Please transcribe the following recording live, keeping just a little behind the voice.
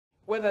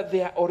whether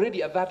they are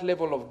already at that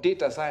level of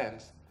data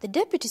science. The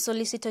Deputy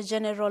Solicitor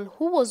General,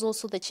 who was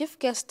also the chief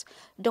guest,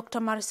 Dr.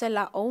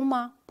 Marcela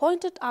Ouma,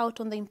 pointed out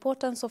on the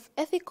importance of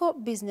ethical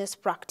business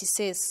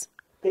practices.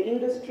 The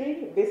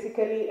industry,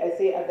 basically, I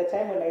say at the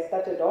time when I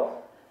started off,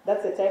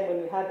 that's the time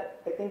when we had,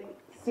 I think,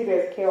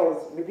 serious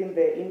chaos within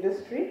the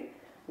industry.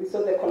 We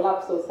saw the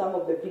collapse of some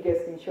of the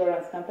biggest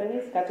insurance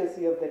companies,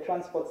 courtesy of the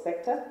transport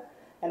sector.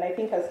 And I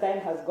think as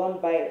time has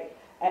gone by,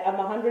 I'm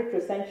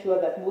 100% sure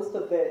that most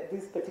of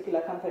these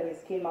particular companies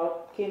came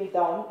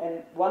down,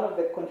 and one of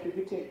the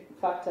contributing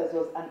factors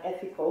was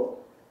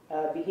unethical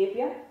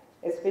behavior,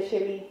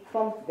 especially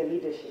from the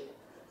leadership.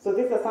 So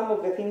these are some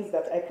of the things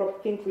that I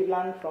think we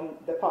learned from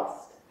the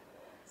past.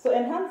 So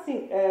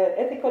enhancing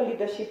ethical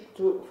leadership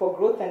for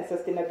growth and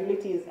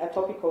sustainability is a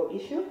topical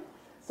issue.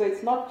 So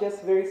it's not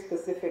just very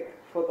specific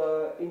for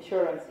the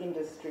insurance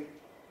industry.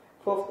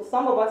 For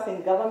some of us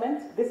in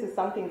government, this is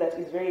something that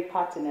is very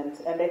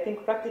pertinent. And I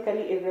think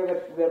practically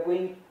everywhere we're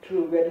going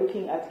through, we're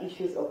looking at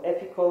issues of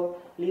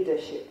ethical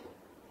leadership.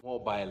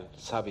 Mobile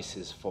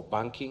services for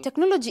banking.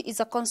 Technology is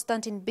a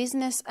constant in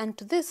business, and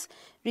to this,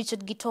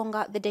 Richard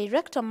Gitonga, the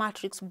director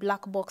Matrix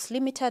Black Box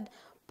Limited,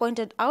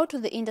 pointed out to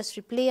the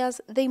industry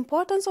players the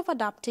importance of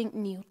adapting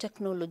new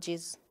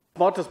technologies.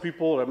 Smartest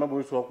people, I remember we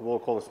used to have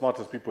what we call the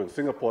smartest people in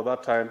Singapore at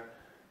that time,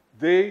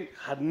 they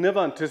had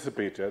never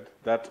anticipated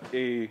that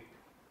a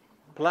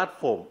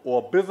platform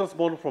or a business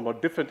model from a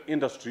different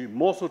industry,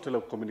 more so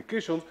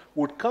telecommunications,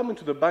 would come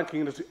into the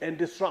banking industry and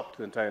disrupt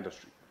the entire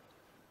industry.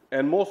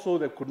 And more so,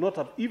 they could not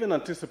have even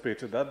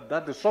anticipated that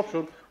that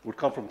disruption would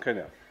come from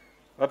Kenya.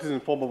 That is in the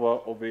form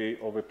of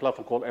a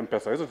platform called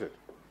M-Pesa, isn't it?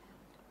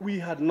 We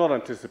had not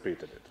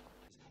anticipated it.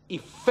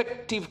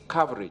 Effective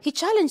coverage. He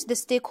challenged the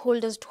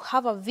stakeholders to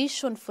have a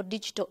vision for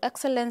digital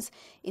excellence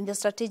in the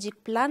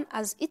strategic plan,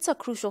 as it's a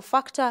crucial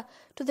factor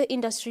to the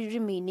industry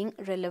remaining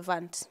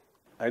relevant.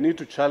 I need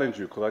to challenge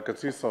you, because I can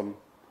see some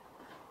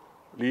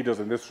leaders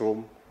in this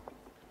room.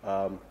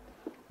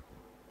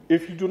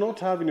 If you do not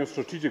have in your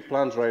strategic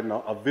plans right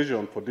now a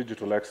vision for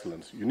digital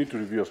excellence, you need to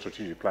review your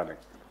strategic planning.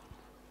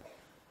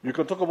 You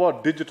can talk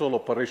about digital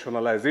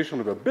operationalization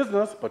of your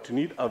business, but you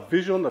need a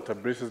vision that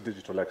embraces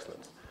digital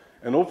excellence.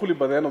 And hopefully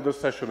by the end of this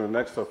session, in the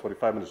next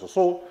 45 minutes or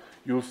so,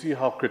 you'll see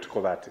how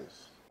critical that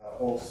is.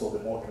 Also the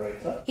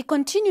moderator. He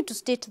continued to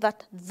state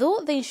that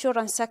though the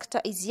insurance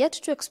sector is yet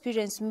to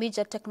experience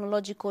major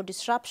technological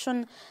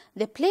disruption,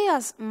 the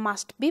players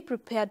must be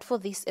prepared for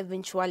this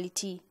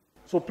eventuality.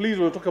 So please,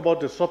 when we talk about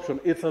disruption,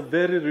 it's a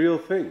very real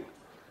thing.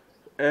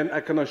 And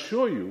I can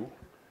assure you,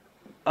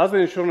 as the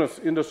insurance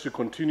industry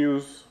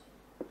continues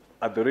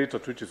at the rate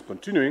at which it's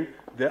continuing,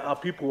 there are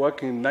people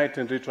working night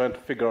and day trying to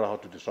figure out how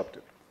to disrupt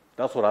it.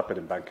 That's what happened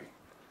in banking.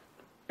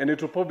 And it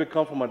will probably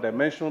come from a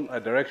dimension, a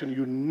direction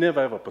you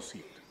never ever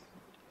perceived.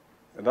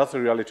 And that's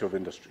the reality of the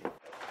industry.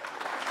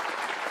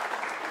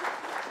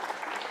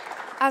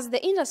 As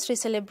the industry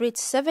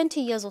celebrates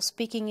 70 years of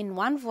speaking in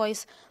one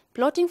voice,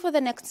 plotting for the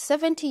next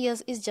 70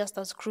 years is just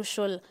as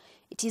crucial.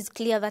 It is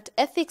clear that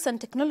ethics and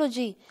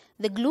technology,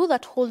 the glue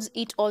that holds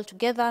it all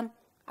together,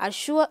 are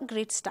sure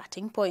great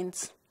starting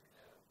points.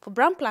 For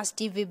Brand Plus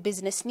TV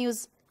Business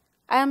News,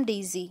 I am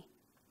Daisy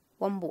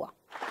Wambua.